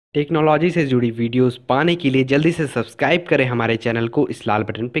Technology से जुड़ी videos पाने के लिए जल्दी से सब्सक्राइब करें हमारे चैनल को इस लाल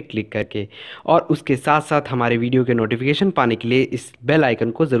बटन पर क्लिक करके। और उसके साथ साथ हमारे वीडियो के नोटिफिकेशन पाने के लिए इस बेल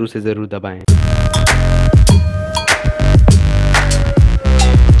आइकन को ज़रूर से ज़रूर दबाएं।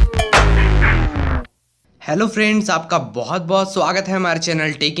 हेलो फ्रेंड्स, आपका बहुत बहुत स्वागत है हमारे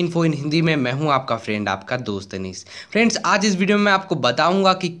चैनल टेक इन्फो इन हिंदी में। मैं हूं आपका फ्रेंड, आपका दोस्त अनीस। फ्रेंड्स, आज इस वीडियो में आपको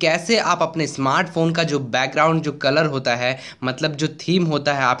बताऊंगा कि कैसे आप अपने स्मार्टफोन का जो बैकग्राउंड जो कलर होता है, मतलब जो थीम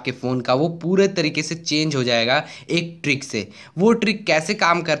होता है आपके फ़ोन का, वो पूरे तरीके से चेंज हो जाएगा एक ट्रिक से। वो ट्रिक कैसे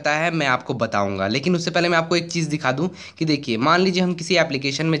काम करता है मैं आपको बताऊँगा, लेकिन उससे पहले मैं आपको एक चीज़ दिखा दूँ कि देखिए, मान लीजिए हम किसी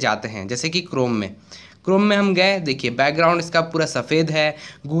एप्लीकेशन में जाते हैं, जैसे कि क्रोम में हम गए। देखिए, बैकग्राउंड इसका पूरा सफ़ेद है।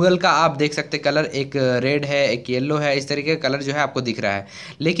 गूगल का आप देख सकते कलर, एक रेड है, एक येलो है, इस तरीके का कलर जो है आपको दिख रहा है।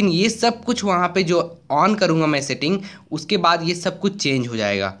 लेकिन ये सब कुछ वहाँ पे जो ऑन करूँगा मैं सेटिंग, उसके बाद ये सब कुछ चेंज हो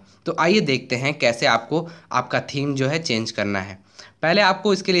जाएगा। तो आइए देखते हैं कैसे आपको आपका थीम जो है चेंज करना है। पहले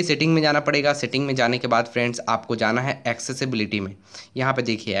आपको इसके लिए सेटिंग में जाना पड़ेगा। सेटिंग में जाने के बाद फ्रेंड्स, आपको जाना है एक्सेसिबिलिटी में। यहाँ पे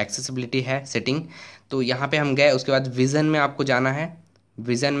देखिए एक्सेसिबिलिटी है सेटिंग, तो यहाँ पे हम गए। उसके बाद विज़न में आपको जाना है।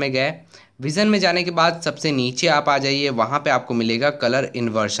 विज़न में गए। विज़न में जाने के बाद सबसे नीचे आप आ जाइए, वहाँ पे आपको मिलेगा कलर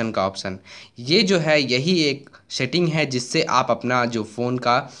इन्वर्शन का ऑप्शन। ये जो है यही एक सेटिंग है जिससे आप अपना जो फ़ोन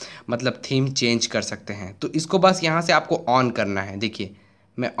का मतलब थीम चेंज कर सकते हैं। तो इसको बस यहाँ से आपको ऑन करना है। देखिए,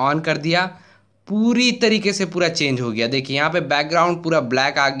 मैं ऑन कर दिया, पूरी तरीके से पूरा चेंज हो गया। देखिए, यहाँ पे बैकग्राउंड पूरा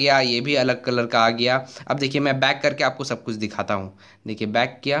ब्लैक आ गया, ये भी अलग कलर का आ गया। अब देखिए, मैं बैक करके आपको सब कुछ दिखाता हूँ। देखिए,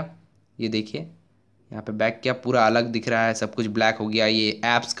 बैक किया, ये देखिए यहाँ पे बैक किया, पूरा अलग दिख रहा है, सब कुछ ब्लैक हो गया। ये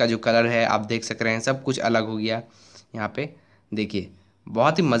ऐप्स का जो कलर है आप देख सक रहे हैं, सब कुछ अलग हो गया। यहाँ पे देखिए,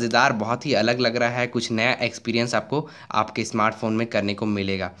 बहुत ही मज़ेदार, बहुत ही अलग लग रहा है। कुछ नया एक्सपीरियंस आपको आपके स्मार्टफोन में करने को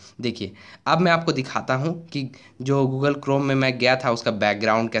मिलेगा। देखिए, अब मैं आपको दिखाता हूँ कि जो गूगल क्रोम में मैं गया था उसका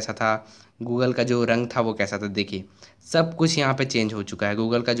बैकग्राउंड कैसा था, गूगल का जो रंग था वो कैसा था। देखिए, सब कुछ यहाँ पे चेंज हो चुका है।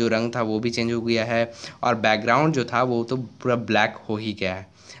 गूगल का जो रंग था वो भी चेंज हो गया है, और बैकग्राउंड जो था वो तो पूरा ब्लैक हो ही गया है।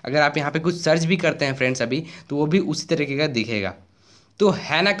 अगर आप यहाँ पे कुछ सर्च भी करते हैं फ्रेंड्स अभी, तो वो भी उसी तरीके का दिखेगा। तो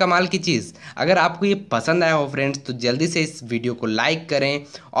है ना कमाल की चीज़। अगर आपको ये पसंद आया हो फ्रेंड्स, तो जल्दी से इस वीडियो को लाइक करें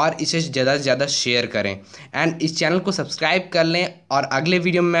और इसे ज़्यादा से ज़्यादा शेयर करें, एंड इस चैनल को सब्सक्राइब कर लें। और अगले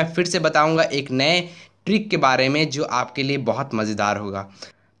वीडियो में मैं फिर से बताऊंगा एक नए ट्रिक के बारे में जो आपके लिए बहुत मज़ेदार होगा।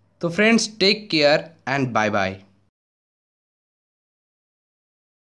 तो friends, take care and bye bye.